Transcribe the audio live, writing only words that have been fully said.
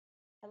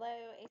Hello,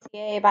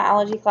 ATA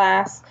biology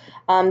class.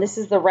 This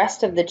is the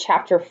rest of the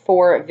chapter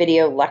 4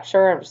 video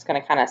lecture. I'm just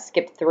going to kind of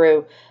skip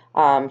through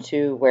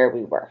to where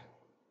we were.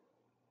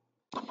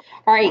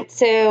 All right,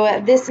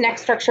 so this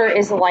next structure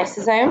is a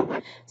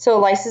lysosome. So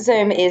a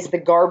lysosome is the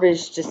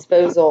garbage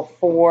disposal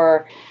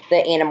for the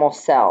animal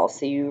cells.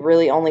 So you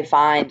really only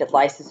find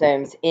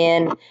lysosomes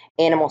in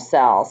animal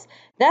cells.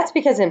 That's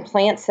because in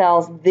plant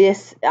cells,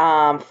 this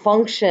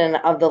function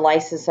of the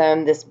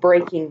lysosome, this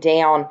breaking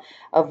down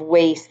of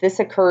waste, this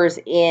occurs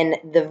in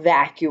the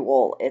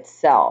vacuole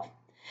itself.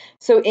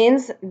 So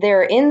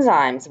there are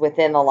enzymes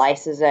within the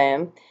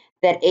lysosome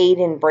that aid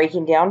in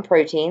breaking down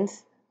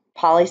proteins,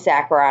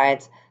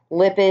 polysaccharides,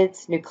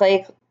 lipids,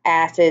 nucleic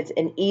acids,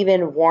 and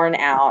even worn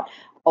out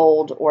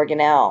old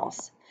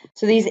organelles.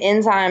 So these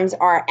enzymes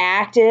are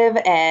active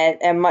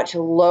at a much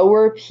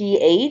lower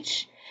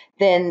pH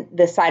than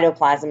the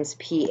cytoplasm's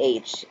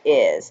pH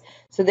is.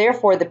 So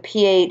therefore, the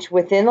pH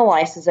within the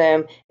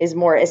lysosome is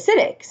more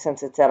acidic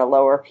since it's at a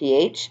lower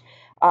pH.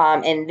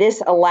 And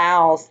this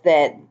allows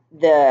that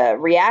the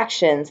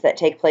reactions that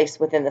take place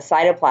within the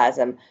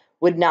cytoplasm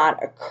would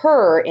not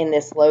occur in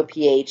this low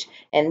pH,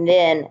 and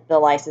then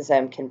the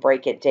lysosome can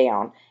break it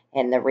down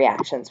and the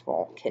reactions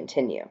will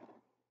continue.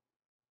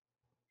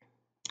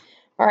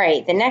 All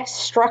right, the next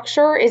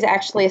structure is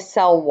actually a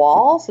cell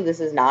wall. So this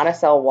is not a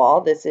cell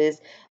wall. This is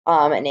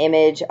an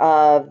image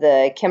of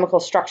the chemical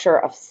structure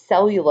of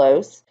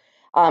cellulose.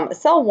 A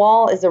cell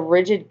wall is a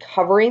rigid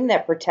covering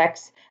that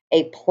protects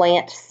a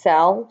plant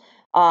cell,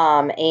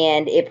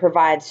 and it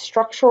provides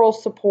structural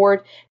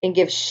support and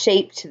gives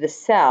shape to the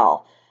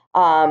cell.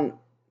 All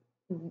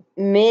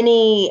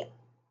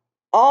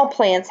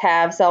plants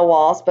have cell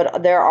walls,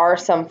 but there are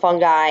some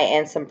fungi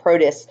and some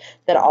protists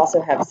that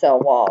also have cell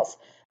walls.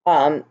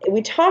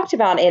 We talked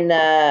about in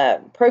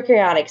the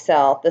prokaryotic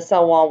cell, the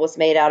cell wall was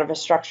made out of a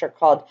structure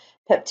called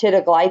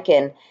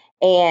peptidoglycan,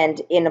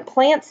 and in the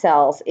plant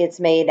cells, it's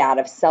made out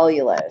of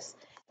cellulose.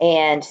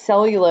 And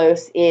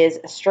cellulose is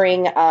a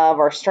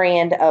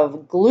strand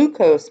of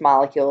glucose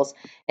molecules,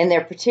 and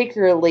they're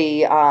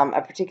particularly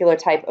a particular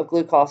type of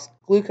glucose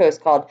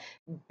called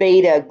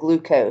beta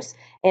glucose.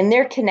 And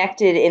they're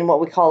connected in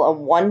what we call a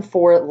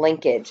 1,4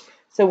 linkage.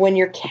 So when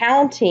you're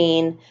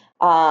counting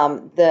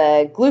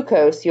the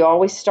glucose, you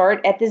always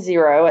start at the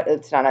zero.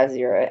 It's not a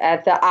zero,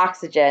 at the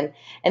oxygen,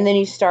 and then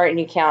you start and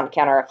you count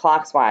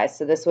counterclockwise.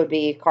 So this would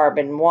be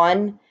carbon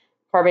 1,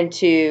 carbon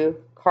 2,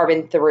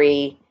 carbon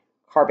 3,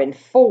 carbon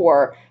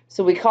 4.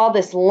 So we call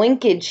this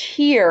linkage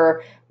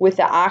here with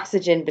the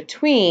oxygen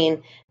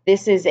between.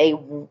 This is a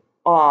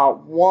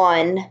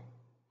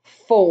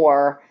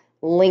 1,4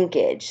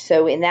 linkage.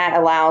 So and that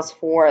allows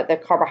for the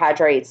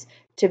carbohydrates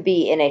to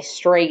be in a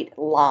straight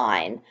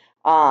line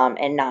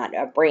and not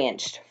a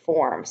branched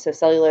form. So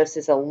cellulose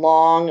is a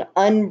long,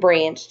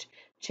 unbranched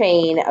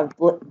chain of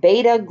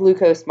beta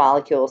glucose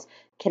molecules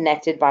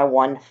connected by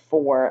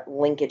 1,4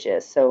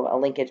 linkages. So a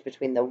linkage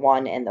between the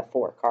 1 and the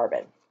 4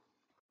 carbon.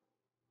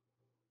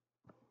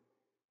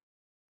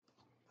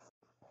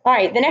 All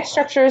right, the next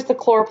structure is the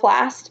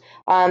chloroplast.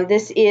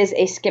 This is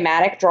a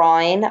schematic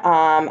drawing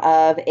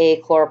of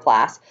a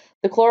chloroplast.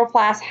 The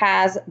chloroplast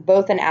has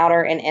both an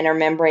outer and inner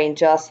membrane,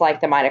 just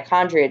like the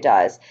mitochondria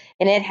does,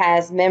 and it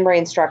has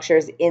membrane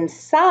structures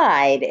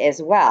inside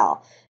as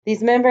well.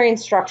 These membrane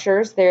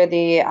structures, they're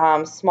the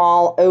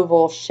small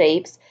oval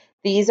shapes.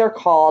 These are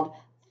called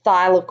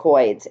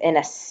thylakoids, and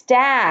a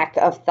stack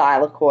of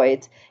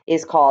thylakoids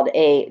is called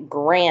a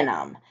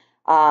granum,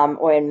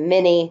 or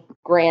many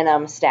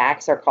granum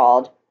stacks are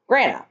called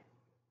grana.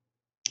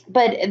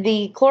 But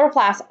the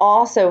chloroplast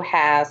also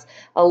has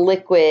a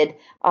liquid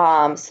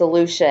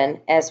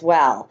solution as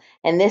well.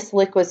 And this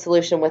liquid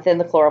solution within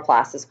the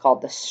chloroplast is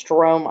called the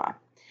stroma.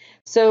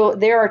 So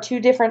there are two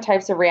different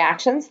types of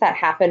reactions that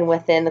happen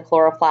within the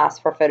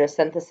chloroplast for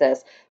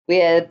photosynthesis. We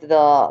have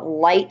the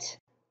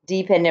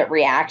light-dependent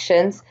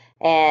reactions,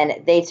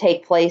 and they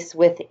take place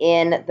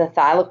within the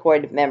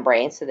thylakoid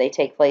membrane. So they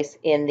take place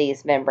in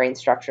these membrane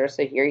structures.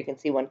 So here you can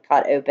see one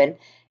cut open,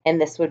 and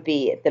this would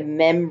be the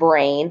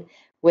membrane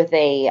with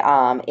a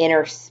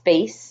inner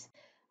space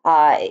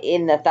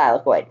in the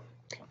thylakoid.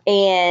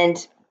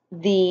 And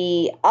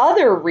the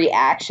other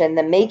reaction,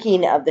 the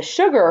making of the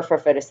sugar for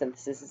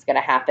photosynthesis, is going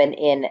to happen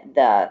in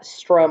the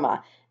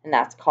stroma, and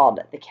that's called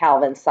the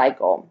Calvin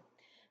cycle.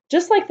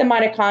 Just like the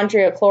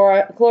mitochondria,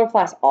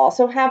 chloroplasts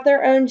also have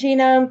their own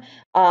genome,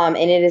 and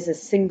it is a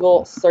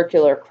single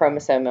circular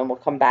chromosome, and we'll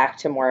come back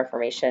to more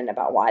information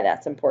about why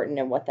that's important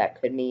and what that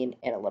could mean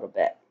in a little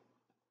bit.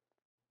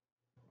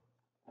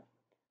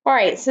 All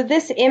right, so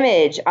this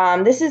image,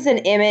 this is an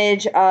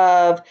image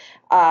of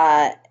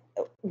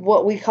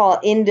what we call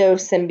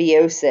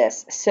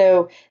endosymbiosis.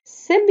 So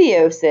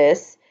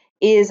symbiosis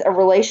is a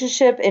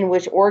relationship in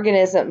which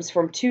organisms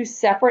from two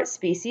separate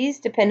species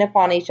depend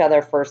upon each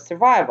other for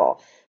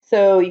survival.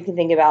 So you can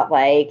think about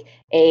like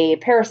a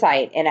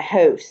parasite and a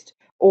host,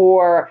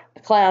 or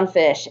a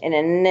clownfish and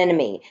an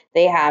anemone.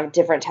 They have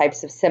different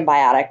types of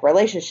symbiotic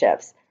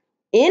relationships.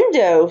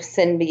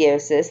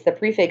 Endosymbiosis, the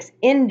prefix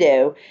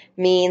endo,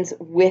 means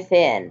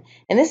within.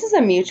 And this is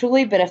a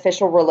mutually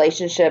beneficial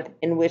relationship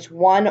in which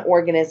one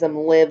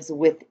organism lives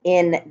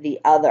within the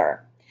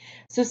other.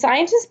 So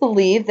scientists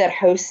believe that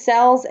host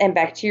cells and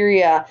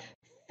bacteria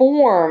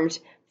formed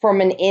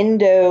from an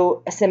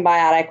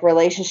endosymbiotic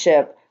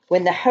relationship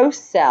when the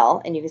host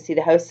cell, and you can see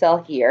the host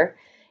cell here,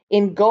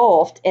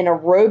 engulfed an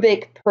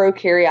aerobic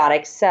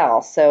prokaryotic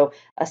cell. So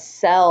a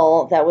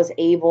cell that was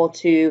able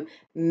to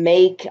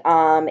make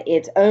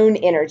its own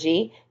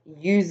energy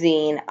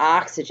using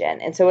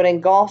oxygen. And so it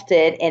engulfed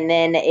it, and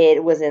then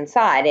it was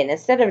inside. And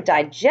instead of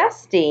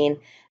digesting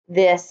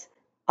this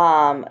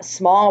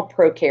small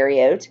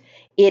prokaryote,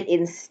 it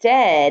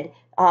instead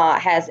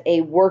has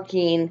a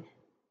working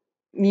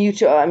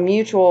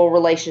mutual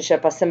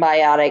relationship, a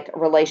symbiotic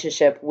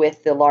relationship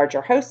with the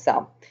larger host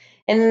cell.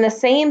 And then the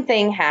same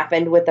thing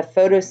happened with the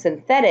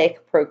photosynthetic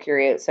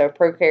prokaryote, so a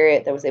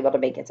prokaryote that was able to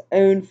make its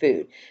own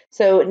food.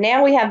 So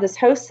now we have this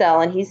host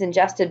cell, and he's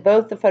ingested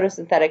both the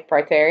photosynthetic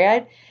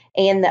prokaryote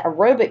and the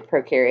aerobic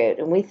prokaryote.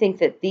 And we think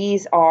that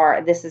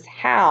this is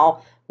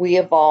how we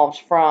evolved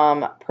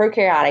from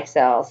prokaryotic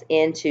cells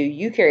into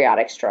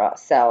eukaryotic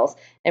cells,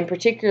 and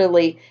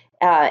particularly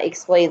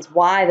explains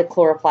why the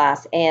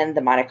chloroplast and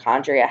the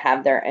mitochondria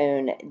have their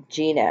own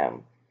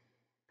genome.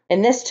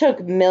 And this took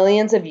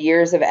millions of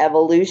years of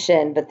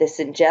evolution, but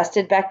this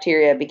ingested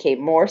bacteria became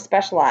more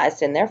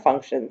specialized in their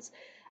functions,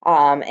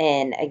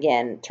 and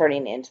again,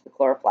 turning into the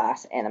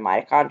chloroplast and the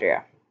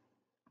mitochondria.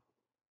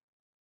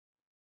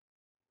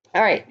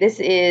 All right, this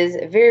is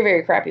a very,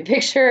 very crappy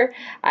picture.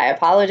 I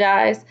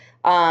apologize,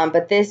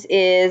 but this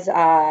is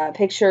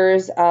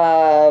pictures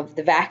of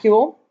the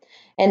vacuole.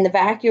 And the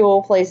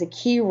vacuole plays a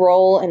key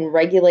role in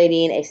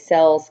regulating a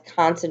cell's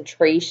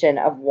concentration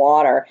of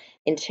water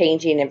in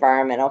changing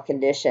environmental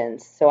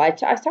conditions. So I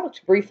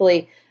talked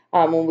briefly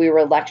when we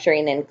were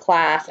lecturing in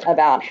class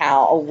about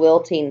how a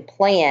wilting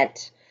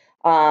plant,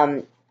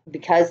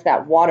 because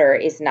that water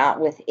is not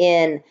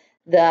within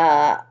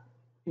the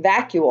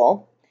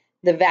vacuole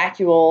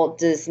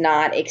does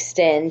not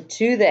extend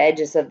to the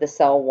edges of the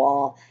cell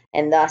wall,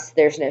 and thus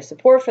there's no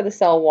support for the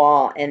cell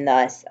wall, and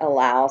thus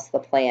allows the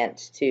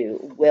plant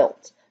to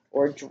wilt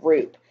or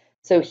droop.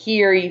 So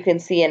here you can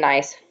see a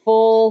nice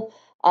full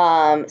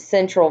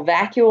central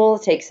vacuole.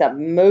 It takes up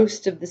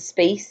most of the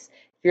space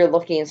if you're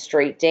looking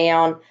straight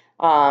down,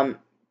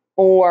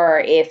 or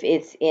if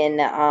it's in,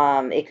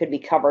 it could be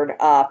covered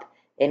up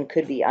and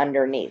could be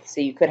underneath.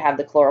 So you could have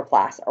the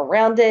chloroplast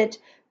around it,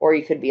 or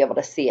you could be able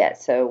to see it.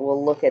 So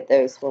we'll look at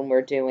those when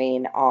we're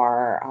doing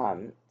our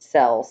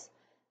cells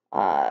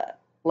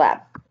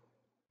lab.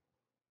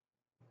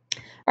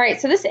 All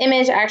right, so this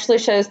image actually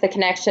shows the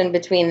connection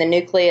between the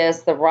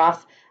nucleus, the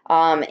rough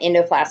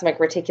endoplasmic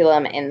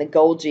reticulum, and the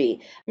Golgi.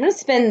 I'm going to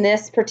spend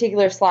this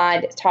particular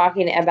slide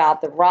talking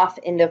about the rough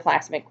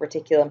endoplasmic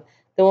reticulum.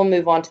 Then we'll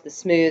move on to the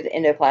smooth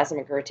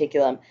endoplasmic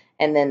reticulum,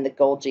 and then the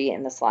Golgi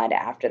in the slide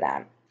after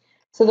that.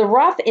 So the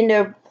rough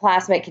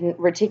endoplasmic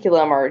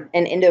reticulum, or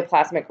an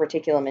endoplasmic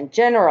reticulum in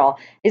general,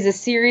 is a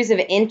series of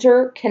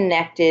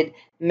interconnected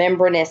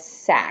membranous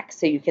sacs.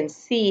 So you can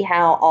see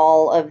how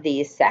all of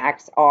these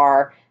sacs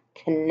are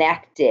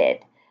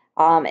connected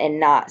and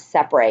not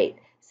separate.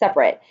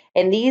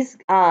 And these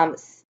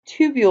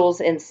tubules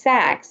and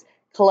sacs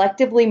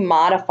collectively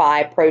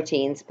modify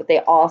proteins, but they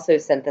also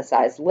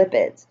synthesize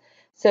lipids.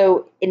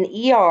 So an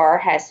ER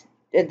has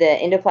the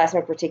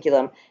endoplasmic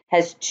reticulum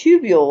has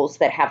tubules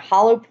that have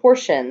hollow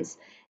portions,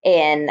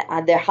 and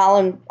the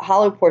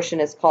hollow portion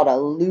is called a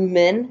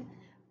lumen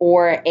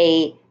or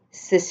a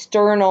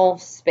cisternal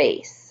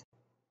space.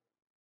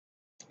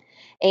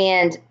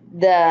 And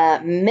the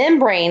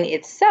membrane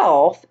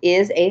itself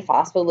is a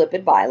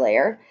phospholipid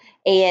bilayer,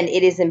 and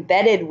it is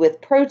embedded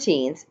with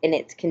proteins, and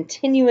it's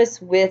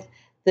continuous with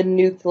the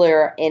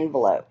nuclear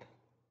envelope.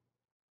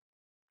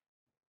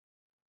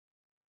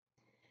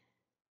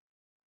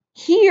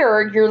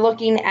 Here, you're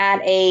looking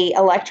at a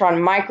electron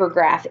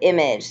micrograph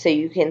image, so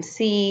you can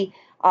see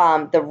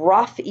the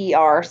rough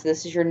ER. So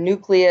this is your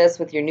nucleus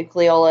with your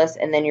nucleolus,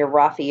 and then your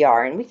rough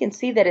ER. And we can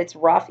see that it's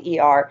rough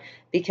ER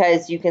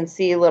because you can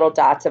see little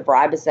dots of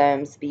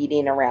ribosomes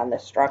beating around the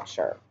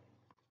structure.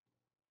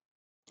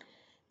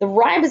 The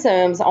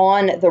ribosomes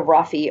on the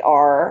rough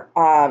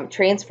ER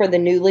transfer the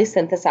newly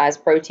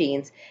synthesized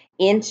proteins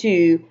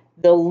into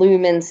the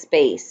lumen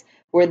space,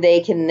 where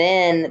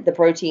the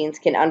proteins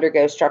can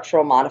undergo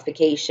structural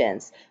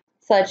modifications,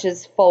 such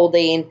as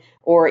folding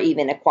or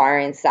even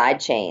acquiring side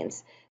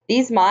chains.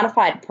 These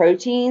modified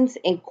proteins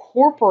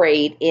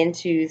incorporate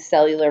into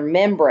cellular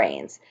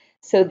membranes,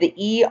 so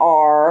the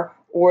ER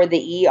or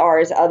the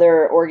ER's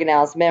other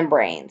organelles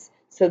membranes.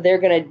 So they're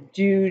going to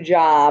do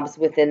jobs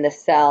within the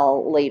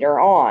cell later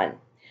on.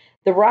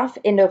 The rough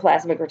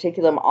endoplasmic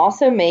reticulum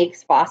also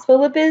makes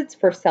phospholipids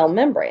for cell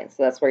membranes,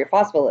 so that's where your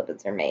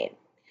phospholipids are made.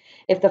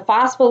 If the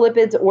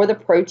phospholipids or the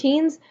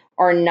proteins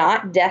are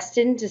not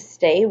destined to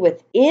stay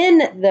within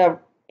the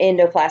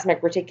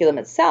endoplasmic reticulum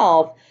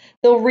itself,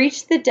 they'll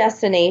reach the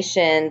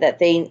destination that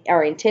they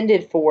are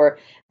intended for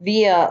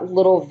via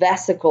little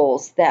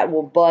vesicles that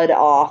will bud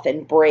off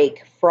and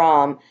break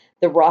from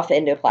the rough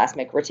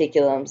endoplasmic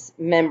reticulum's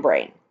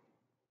membrane.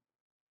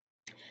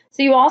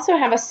 So you also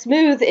have a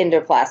smooth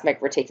endoplasmic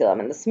reticulum,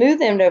 and the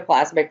smooth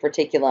endoplasmic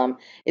reticulum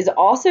is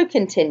also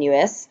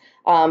continuous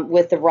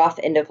with the rough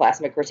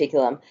endoplasmic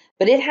reticulum,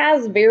 but it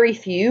has very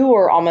few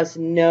or almost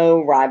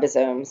no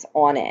ribosomes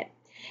on it.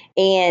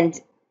 And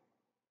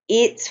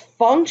its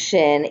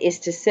function is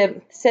to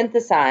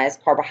synthesize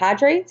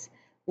carbohydrates,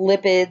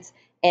 lipids,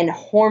 and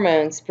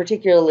hormones,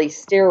 particularly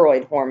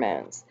steroid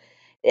hormones.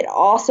 It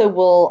also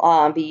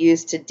will be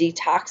used to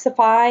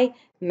detoxify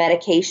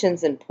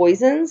medications and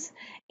poisons,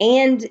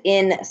 and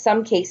in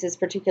some cases,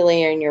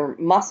 particularly in your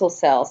muscle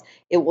cells,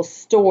 it will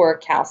store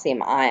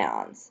calcium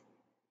ions.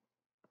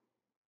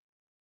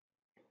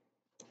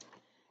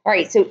 All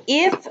right, so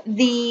if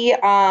the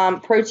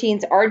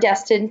proteins are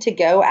destined to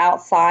go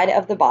outside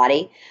of the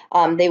body,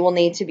 they will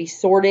need to be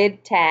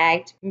sorted,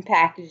 tagged,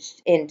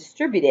 packaged, and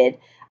distributed,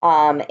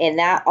 and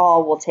that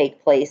all will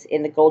take place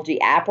in the Golgi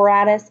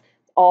apparatus,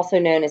 also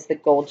known as the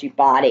Golgi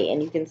body.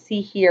 And you can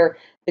see here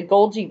the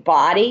Golgi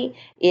body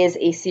is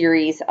a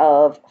series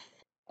of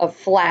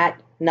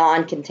flat,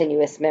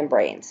 non-continuous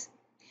membranes.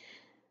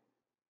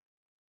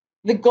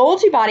 The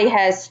Golgi body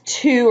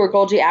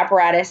Golgi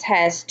apparatus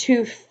has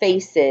two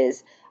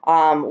faces.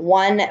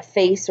 One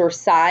face or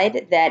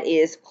side that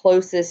is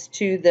closest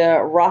to the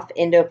rough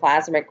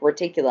endoplasmic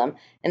reticulum,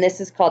 and this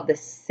is called the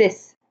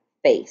cis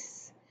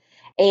face.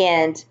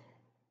 And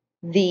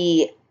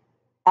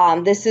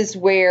this is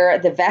where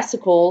the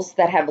vesicles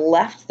that have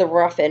left the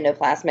rough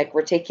endoplasmic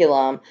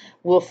reticulum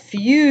will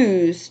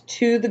fuse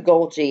to the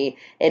Golgi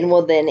and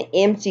will then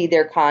empty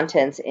their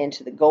contents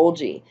into the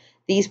Golgi.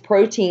 These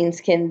proteins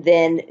can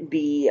then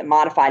be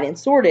modified and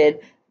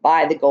sorted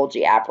by the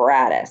Golgi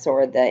apparatus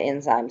or the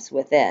enzymes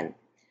within.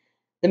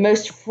 The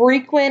most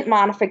frequent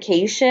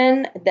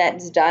modification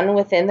that's done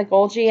within the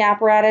Golgi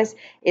apparatus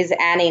is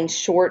adding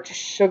short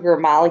sugar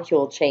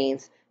molecule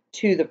chains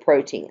to the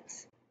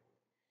proteins.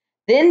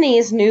 Then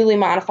these newly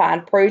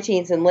modified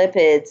proteins and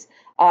lipids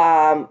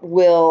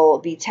will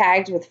be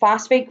tagged with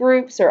phosphate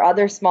groups or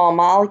other small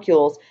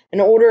molecules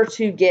in order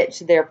to get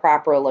to their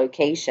proper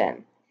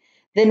location.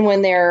 Then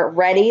when they're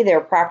ready,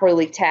 they're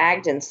properly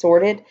tagged and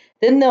sorted,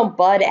 then they'll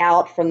bud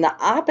out from the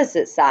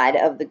opposite side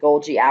of the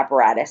Golgi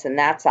apparatus, and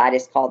that side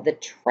is called the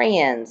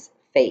trans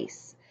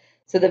face.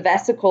 So the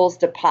vesicles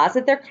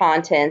deposit their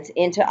contents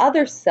into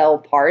other cell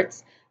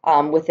parts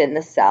within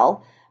the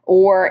cell,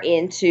 or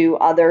into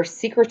other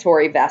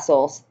secretory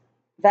vesicles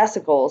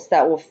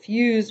that will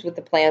fuse with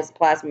the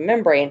plasma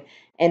membrane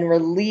and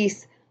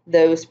release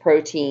those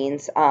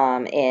proteins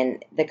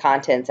and the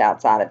contents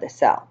outside of the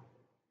cell.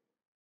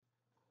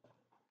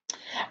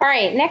 All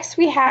right, next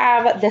we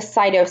have the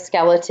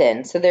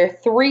cytoskeleton. So there are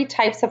three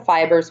types of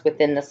fibers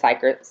within the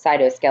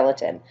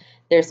cytoskeleton.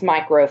 There's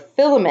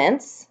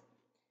microfilaments,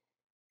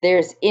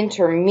 there's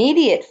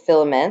intermediate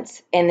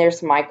filaments, and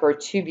there's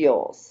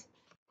microtubules.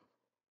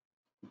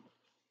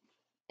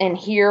 And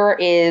here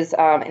is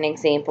an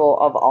example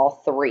of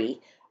all three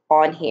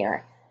on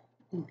here.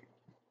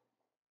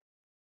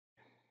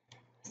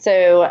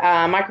 So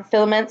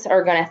microfilaments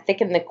are going to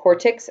thicken the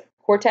cortex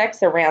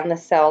around the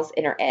cell's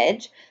inner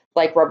edge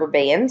like rubber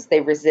bands.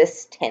 They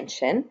resist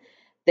tension.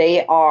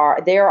 There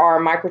are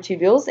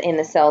microtubules in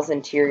the cell's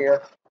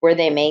interior where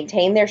they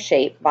maintain their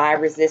shape by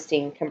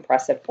resisting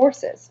compressive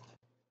forces.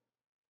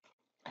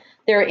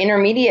 There are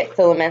intermediate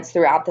filaments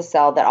throughout the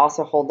cell that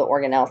also hold the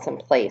organelles in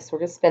place. We're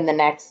going to spend the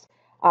next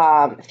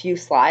few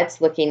slides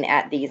looking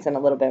at these in a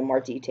little bit more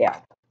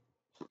detail.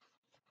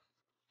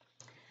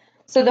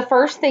 So the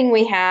first thing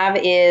we have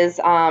is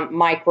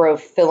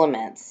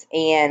microfilaments,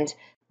 and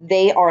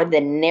they are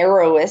the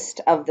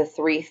narrowest of the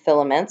three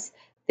filaments.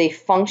 They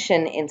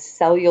function in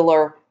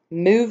cellular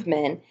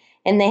movement,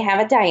 and they have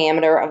a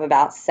diameter of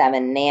about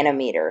 7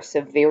 nanometers,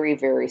 so very,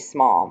 very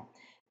small.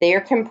 They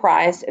are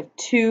comprised of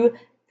two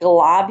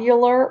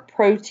globular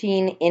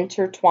protein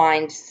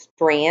intertwined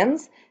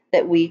strands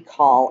that we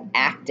call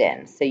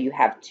actin. So you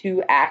have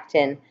two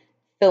actin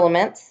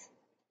filaments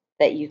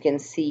that you can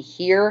see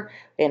here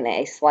in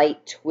a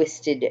slight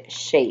twisted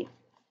shape.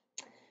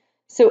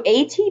 So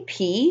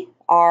ATP,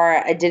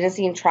 our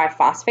adenosine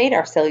triphosphate,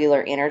 our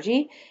cellular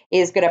energy,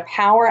 is going to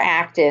power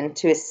actin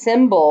to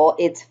assemble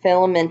its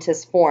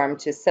filamentous form,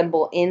 to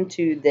assemble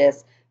into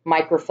this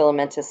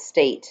microfilamentous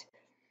state.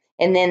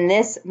 And then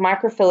this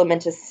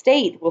microfilamentous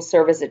state will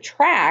serve as a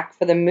track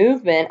for the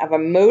movement of a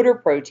motor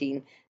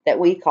protein that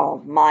we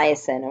call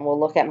myosin. And we'll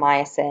look at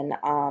myosin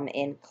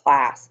in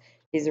class.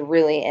 It's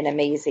really an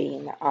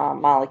amazing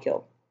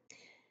molecule.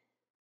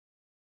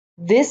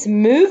 This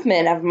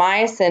movement of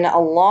myosin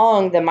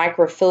along the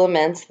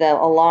microfilaments,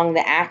 along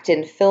the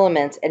actin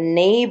filaments,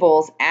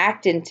 enables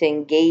actin to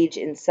engage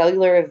in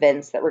cellular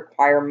events that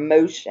require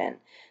motion,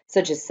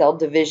 such as cell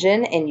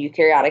division in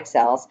eukaryotic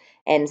cells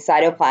and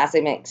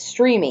cytoplasmic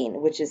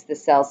streaming, which is the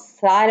cell's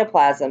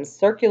cytoplasm's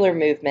circular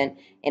movement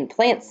in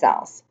plant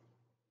cells.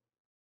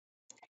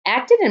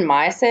 Actin and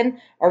myosin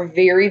are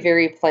very,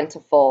 very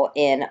plentiful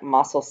in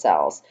muscle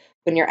cells.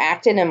 When your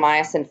actin and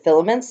myosin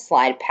filaments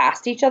slide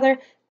past each other,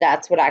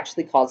 that's what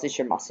actually causes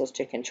your muscles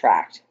to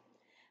contract.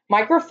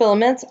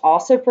 Microfilaments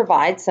also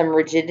provide some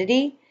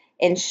rigidity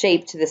and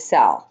shape to the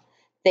cell.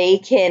 They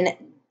can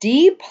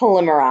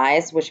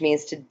depolymerize, which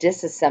means to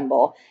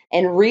disassemble,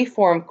 and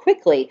reform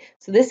quickly.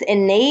 So this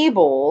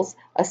enables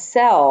a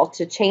cell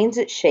to change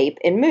its shape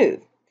and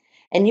move.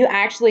 And you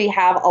actually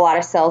have a lot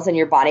of cells in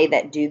your body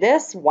that do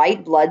this.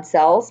 White blood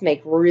cells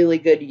make really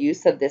good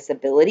use of this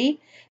ability.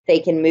 They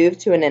can move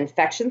to an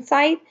infection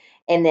site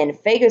and then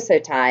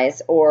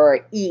phagocytize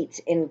or eat,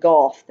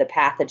 engulf the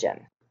pathogen.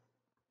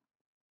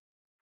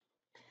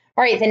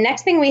 All right, the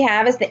next thing we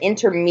have is the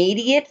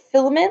intermediate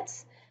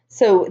filaments.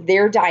 So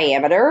their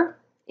diameter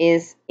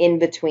is in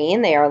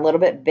between. They are a little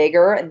bit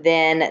bigger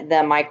than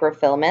the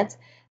microfilaments.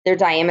 Their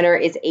diameter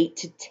is 8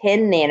 to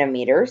 10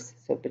 nanometers,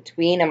 so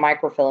between a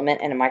microfilament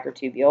and a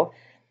microtubule.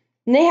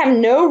 And they have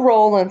no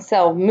role in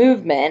cell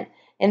movement,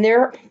 and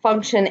their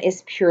function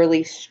is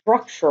purely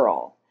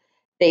structural.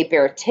 They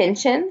bear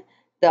tension,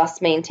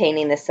 thus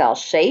maintaining the cell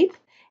shape,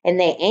 and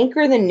they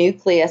anchor the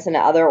nucleus and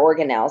other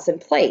organelles in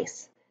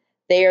place.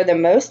 They are the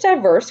most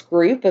diverse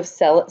group of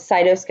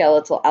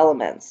cytoskeletal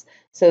elements,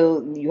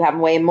 so you have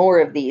way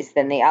more of these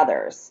than the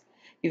others.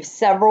 You have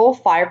several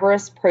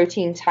fibrous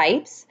protein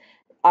types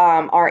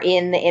are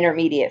in the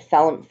intermediate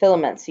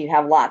filaments. You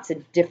have lots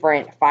of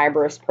different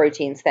fibrous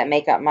proteins that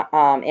make up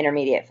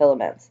intermediate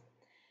filaments.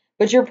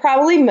 But you're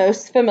probably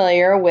most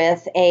familiar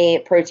with a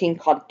protein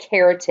called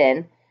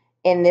keratin,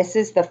 and this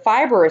is the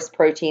fibrous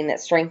protein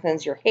that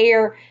strengthens your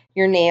hair,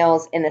 your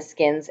nails, and the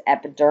skin's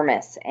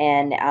epidermis.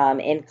 And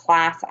in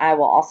class, I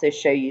will also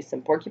show you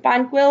some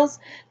porcupine quills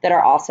that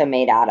are also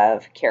made out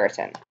of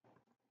keratin.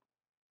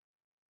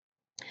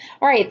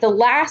 All right, the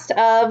last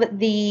of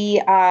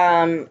the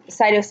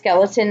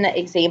cytoskeleton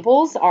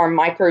examples are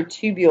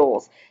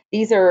microtubules.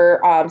 These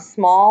are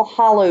small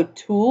hollow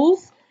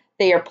tools.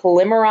 They are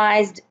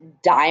polymerized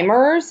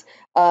dimers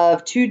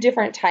of two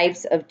different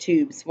types of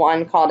tubes,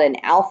 one called an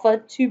alpha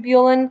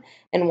tubulin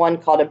and one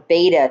called a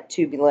beta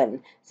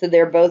tubulin. So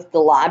they're both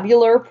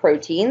globular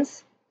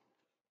proteins,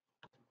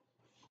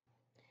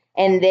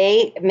 and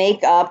they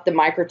make up the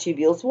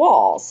microtubule's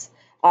walls.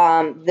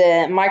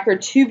 The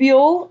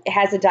microtubule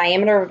has a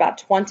diameter of about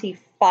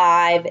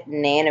 25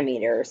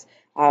 nanometers,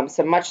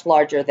 so much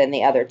larger than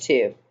the other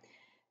two.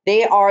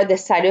 They are the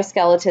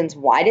cytoskeleton's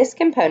widest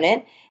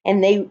component,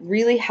 and they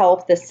really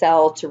help the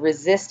cell to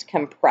resist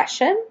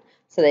compression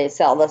so the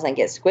cell doesn't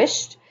get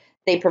squished.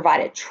 They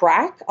provide a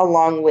track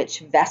along which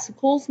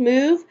vesicles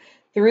move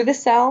through the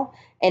cell,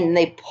 and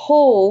they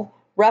pull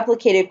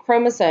replicated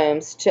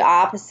chromosomes to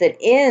opposite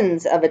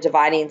ends of a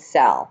dividing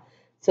cell.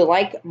 So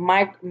like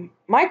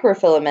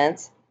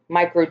microfilaments,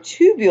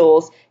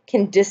 microtubules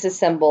can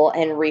disassemble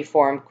and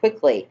reform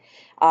quickly.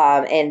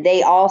 And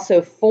they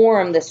also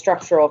form the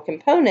structural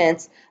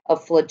components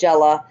of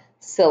flagella,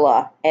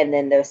 cilia, and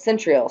then those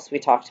centrioles we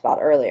talked about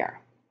earlier.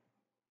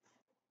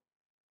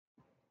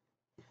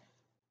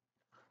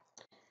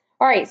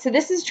 All right, so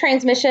this is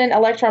transmission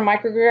electron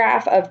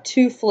micrograph of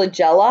two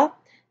flagella.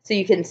 So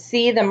you can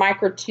see the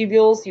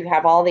microtubules. You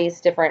have all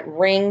these different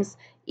rings.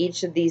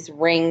 Each of these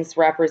rings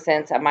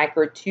represents a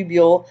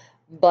microtubule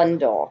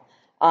bundle.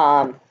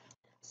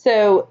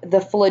 So the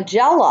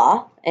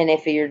flagella, and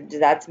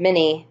that's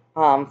many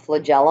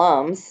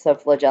flagellums, so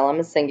flagellum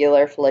is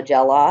singular,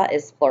 flagella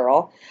is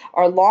plural,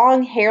 are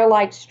long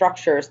hair-like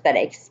structures that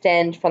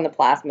extend from the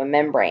plasma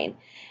membrane,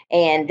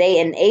 and they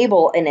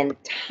enable an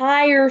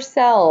entire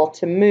cell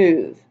to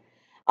move.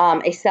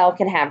 A cell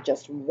can have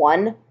just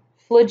one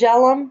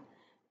flagellum,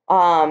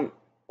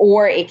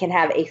 or it can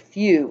have a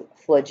few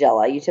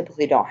flagella. You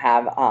typically don't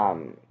have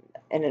an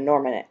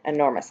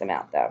enormous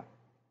amount, though.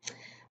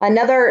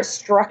 Another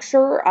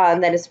structure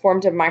that is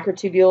formed of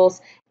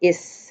microtubules is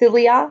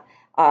cilia,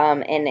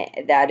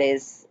 and that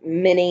is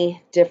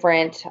many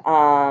different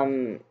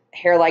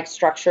hair-like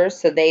structures.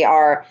 So they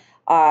are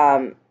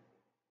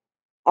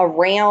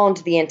around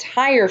the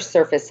entire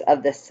surface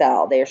of the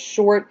cell. They are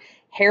short,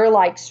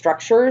 hair-like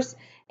structures,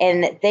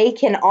 and they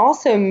can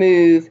also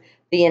move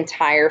the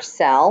entire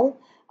cell,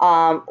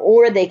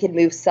 or they can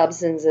move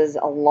substances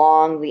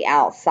along the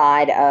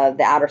outside of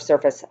the outer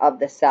surface of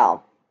the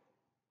cell.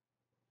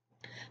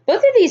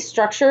 Both of these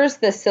structures,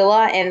 the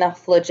cilia and the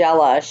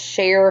flagella,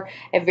 share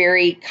a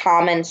very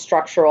common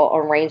structural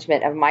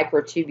arrangement of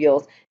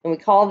microtubules, and we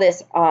call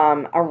this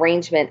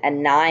arrangement a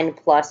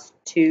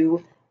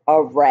 9+2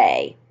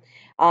 array.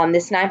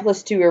 This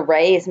 9+2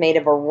 array is made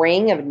of a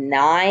ring of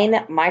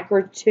 9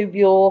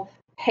 microtubule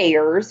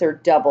pairs or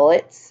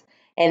doublets,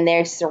 and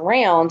they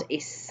surround a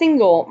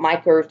single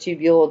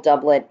microtubule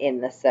doublet in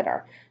the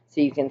center.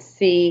 So you can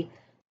see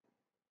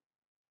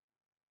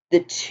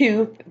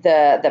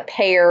the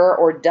pair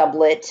or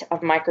doublet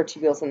of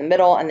microtubules in the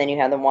middle, and then you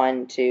have the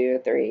 1,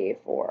 2, 3,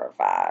 4,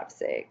 5,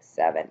 6,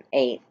 7,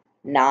 8,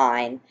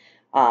 9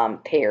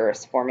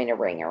 pairs forming a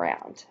ring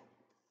around.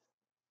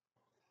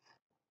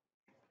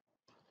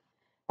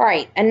 All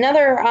right,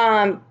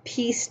 another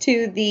piece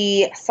to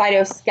the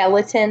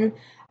cytoskeleton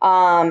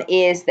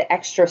is the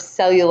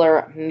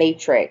extracellular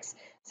matrix.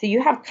 So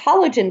you have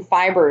collagen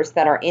fibers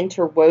that are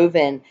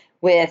interwoven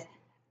with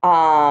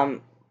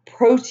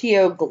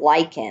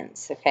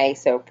proteoglycans. Okay,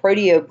 so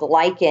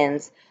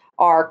proteoglycans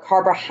are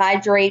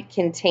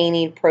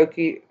carbohydrate-containing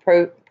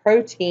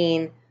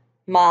protein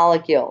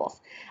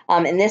molecules.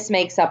 And this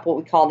makes up what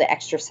we call the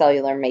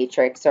extracellular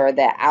matrix, or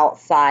the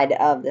outside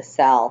of the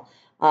cell.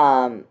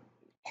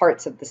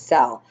 Parts of the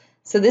cell.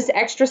 So this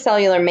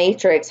extracellular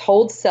matrix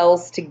holds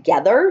cells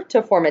together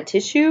to form a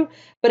tissue,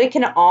 but it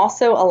can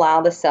also allow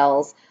the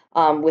cells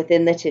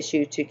within the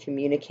tissue to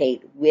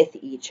communicate with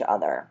each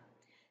other.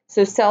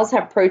 So cells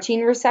have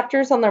protein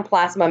receptors on their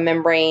plasma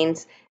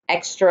membranes,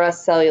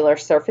 extracellular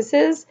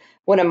surfaces.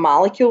 When a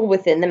molecule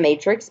within the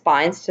matrix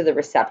binds to the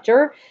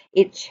receptor,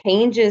 it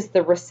changes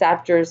the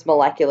receptor's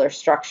molecular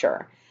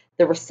structure.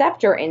 The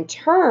receptor, in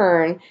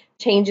turn,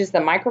 changes the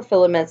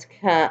microfilament's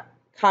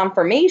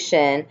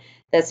conformation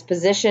that's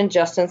positioned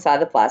just inside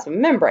the plasma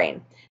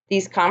membrane.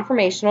 These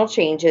conformational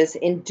changes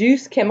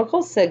induce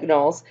chemical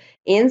signals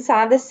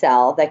inside the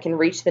cell that can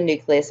reach the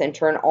nucleus and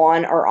turn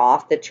on or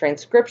off the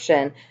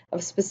transcription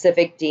of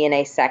specific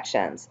DNA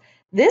sections.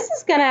 This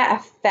is going to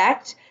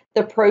affect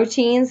the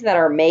proteins that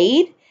are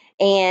made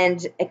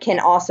and can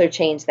also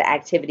change the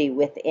activity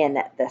within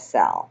the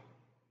cell.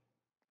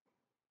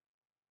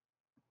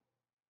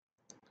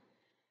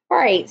 All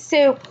right,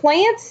 so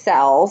plant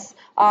cells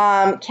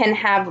can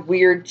have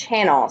weird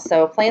channels.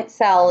 So a plant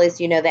cell is,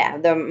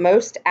 the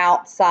most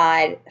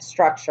outside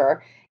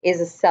structure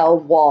is a cell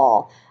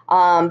wall.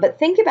 But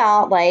think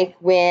about like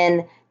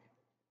when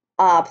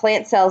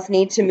plant cells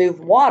need to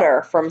move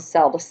water from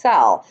cell to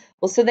cell.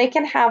 Well, so they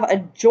can have a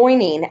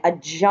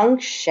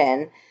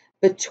junction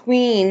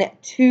between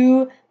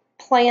two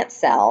plant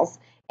cells,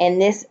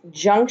 and this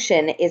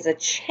junction is a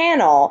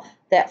channel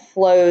that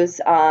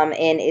flows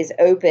and is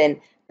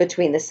open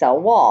between the cell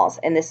walls,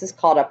 and this is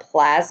called a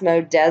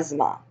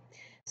plasmodesma.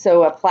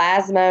 So a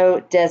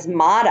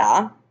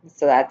plasmodesmata,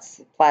 so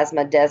that's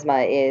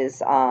plasmodesma is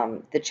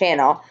the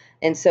channel,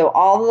 and so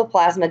all of the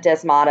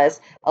plasmodesmatas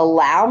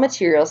allow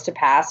materials to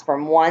pass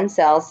from one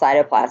cell's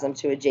cytoplasm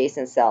to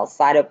adjacent cell's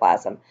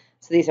cytoplasm.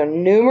 So these are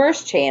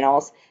numerous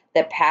channels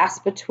that pass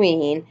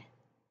between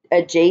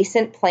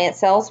adjacent plant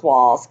cells'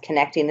 walls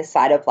connecting the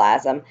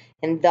cytoplasm,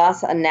 and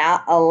thus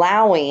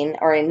allowing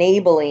or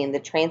enabling the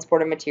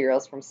transport of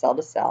materials from cell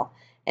to cell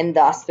and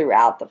thus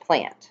throughout the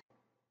plant.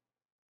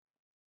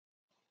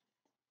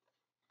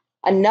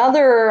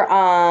 Another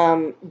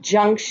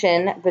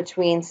junction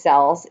between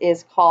cells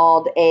is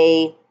called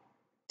a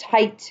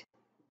tight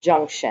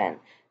junction.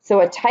 So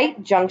a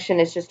tight junction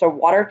is just a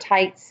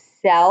watertight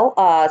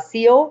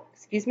seal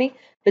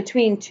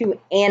between two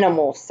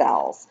animal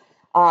cells.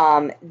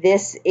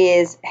 This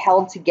is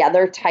held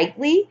together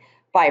tightly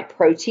by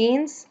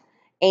proteins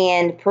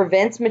and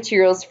prevents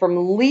materials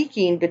from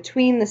leaking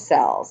between the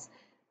cells.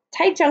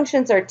 Tight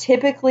junctions are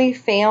typically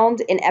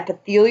found in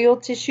epithelial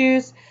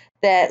tissues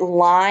that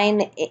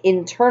line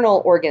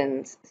internal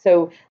organs.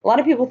 So a lot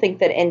of people think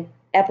that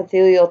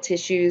epithelial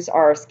tissues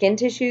are skin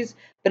tissues,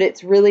 but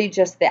it's really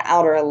just the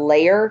outer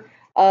layer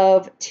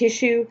of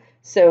tissue.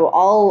 So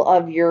all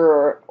of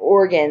your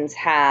organs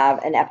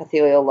have an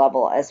epithelial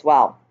level as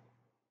well.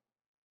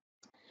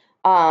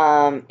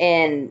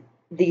 And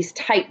these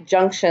tight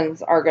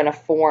junctions are going to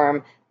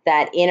form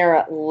that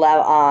inner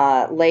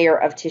layer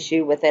of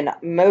tissue within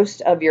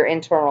most of your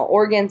internal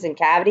organs and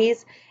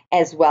cavities,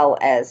 as well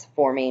as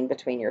forming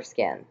between your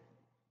skin.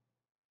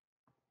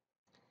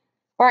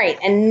 All right,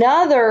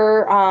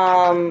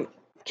 another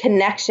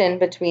connection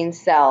between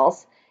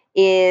cells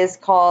is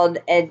called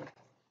a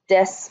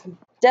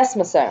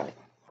desmosome.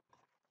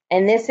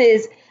 And this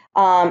is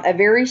a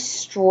very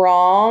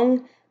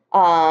strong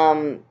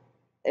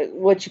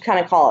what you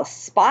kind of call a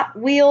spot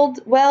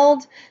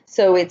weld.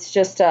 So it's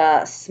just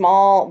a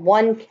small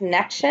one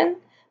connection,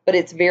 but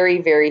it's very,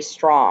 very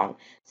strong.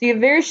 So you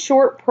have very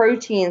short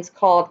proteins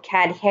called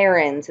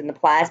cadherins in the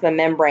plasma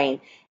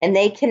membrane, and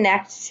they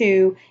connect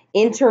to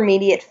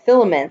intermediate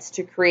filaments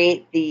to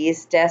create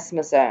these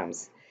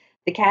desmosomes.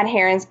 The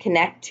cadherins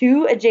connect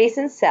to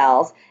adjacent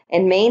cells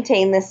and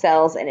maintain the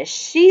cells in a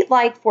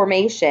sheet-like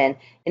formation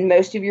in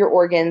most of your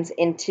organs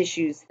and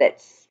tissues that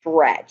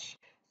stretch.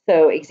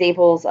 So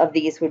examples of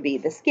these would be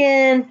the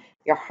skin,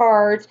 your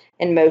heart,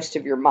 and most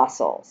of your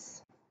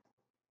muscles.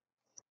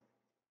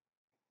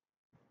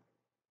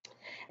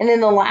 And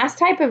then the last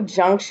type of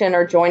junction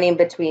or joining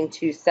between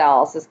two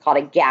cells is called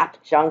a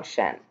gap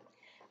junction.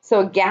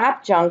 So a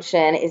gap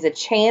junction is a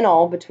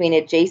channel between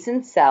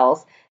adjacent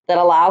cells that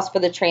allows for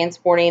the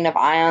transporting of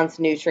ions,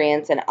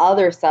 nutrients, and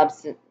other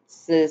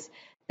substances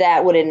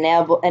that would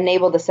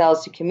enable the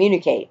cells to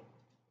communicate.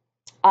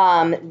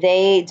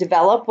 They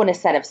develop when a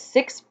set of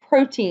 6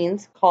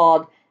 proteins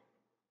called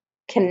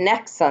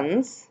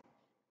connexins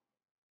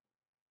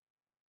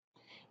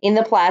in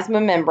the plasma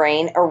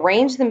membrane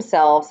arrange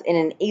themselves in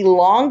an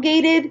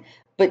elongated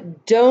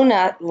but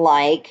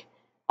donut-like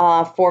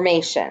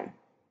formation.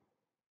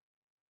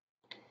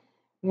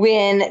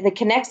 When the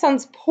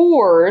connexon's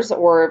pores,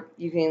 or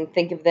you can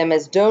think of them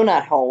as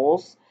donut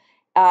holes,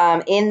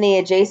 in the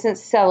adjacent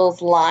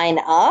cells line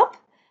up,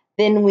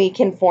 then we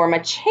can form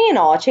a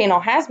channel. A channel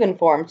has been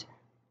formed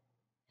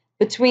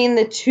between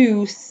the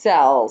two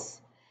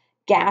cells.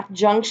 Gap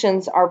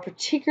junctions are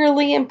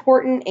particularly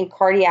important in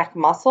cardiac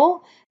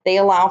muscle. They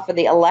allow for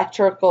the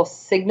electrical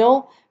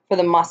signal for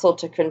the muscle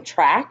to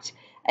contract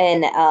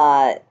and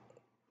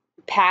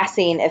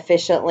passing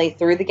efficiently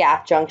through the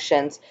gap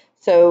junctions,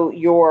 so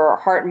your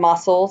heart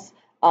muscles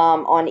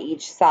on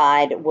each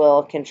side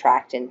will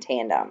contract in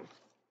tandem.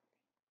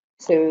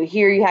 So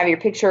here you have your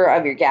picture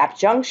of your gap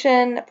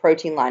junction,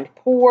 protein-lined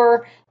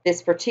pore.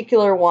 This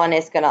particular one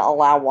is going to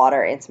allow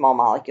water and small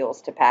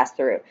molecules to pass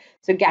through.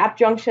 So gap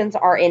junctions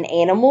are in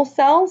animal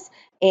cells,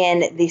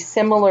 and the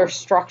similar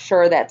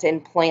structure that's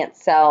in plant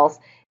cells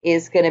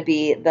is going to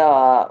be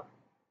the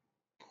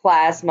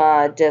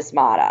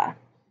plasmodesmata.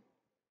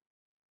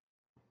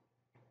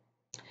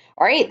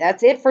 All right,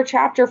 that's it for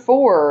chapter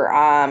 4.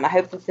 I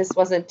hope that this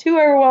wasn't too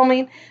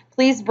overwhelming.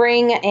 Please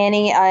bring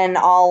any and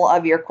all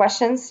of your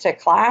questions to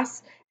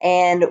class,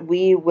 and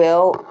we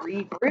will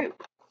regroup.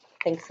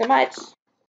 Thanks so much.